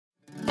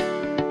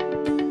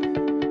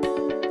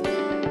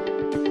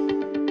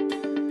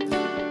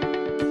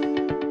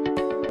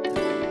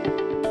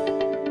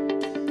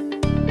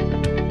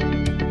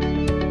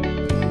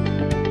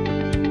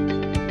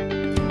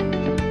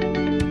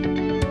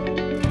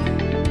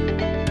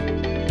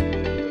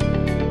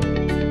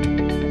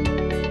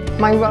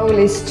My role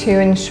is to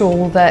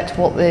ensure that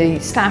what the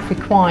staff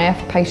require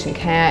for patient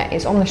care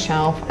is on the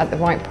shelf at the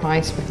right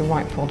price with the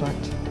right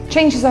product.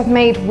 Changes I've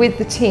made with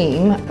the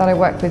team that I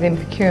work with in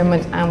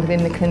procurement and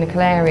within the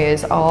clinical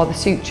areas are the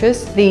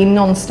sutures, the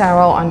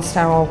non-sterile and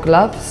sterile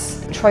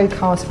gloves,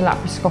 trocars for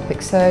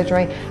laparoscopic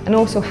surgery, and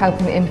also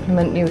helping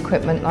implement new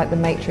equipment like the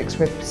matrix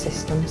rib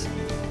systems.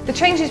 The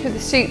changes with the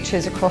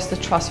sutures across the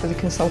trust for the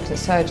consultant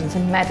surgeons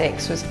and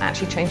medics was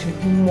actually changing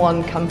from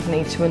one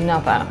company to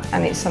another,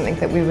 and it's something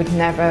that we would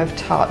never have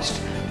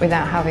touched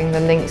without having the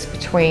links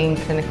between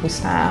clinical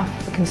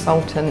staff, the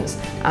consultants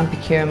and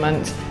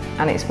procurement,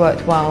 and it's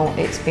worked well.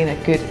 It's been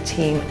a good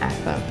team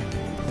effort.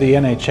 The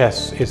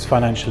NHS is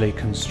financially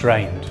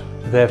constrained,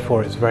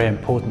 therefore it's very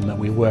important that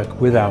we work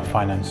with our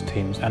finance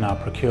teams and our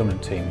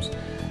procurement teams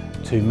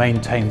to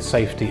maintain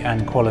safety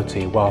and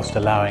quality whilst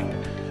allowing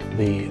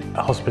the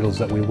hospitals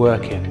that we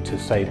work in to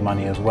save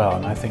money as well,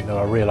 and I think there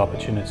are real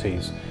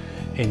opportunities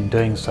in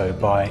doing so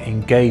by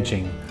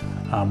engaging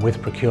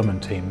with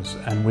procurement teams,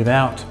 and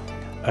without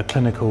a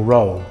clinical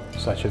role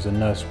such as a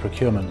nurse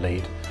procurement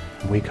lead,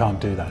 we can't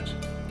do that.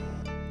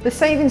 The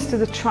savings to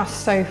the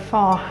trust so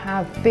far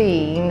have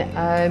been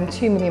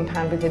 £2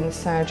 million within the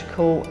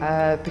surgical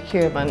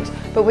procurement,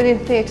 but within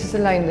theatres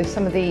alone, there's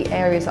some of the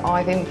areas that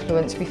I've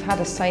influenced, we've had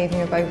a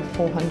saving of over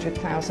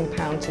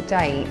 £400,000 to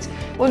date.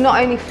 We're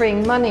not only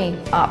freeing money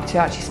up to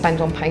actually spend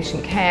on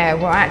patient care,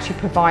 we're actually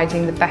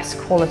providing the best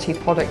quality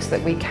products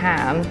that we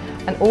can,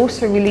 and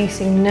also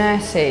releasing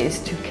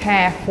nurses to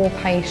care for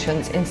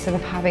patients instead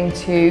of having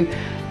to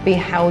be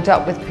held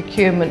up with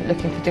procurement,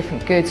 looking for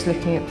different goods,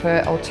 looking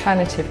for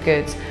alternative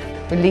goods,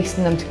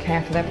 releasing them to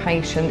care for their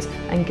patients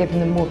and giving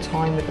them more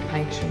time with the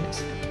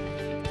patients.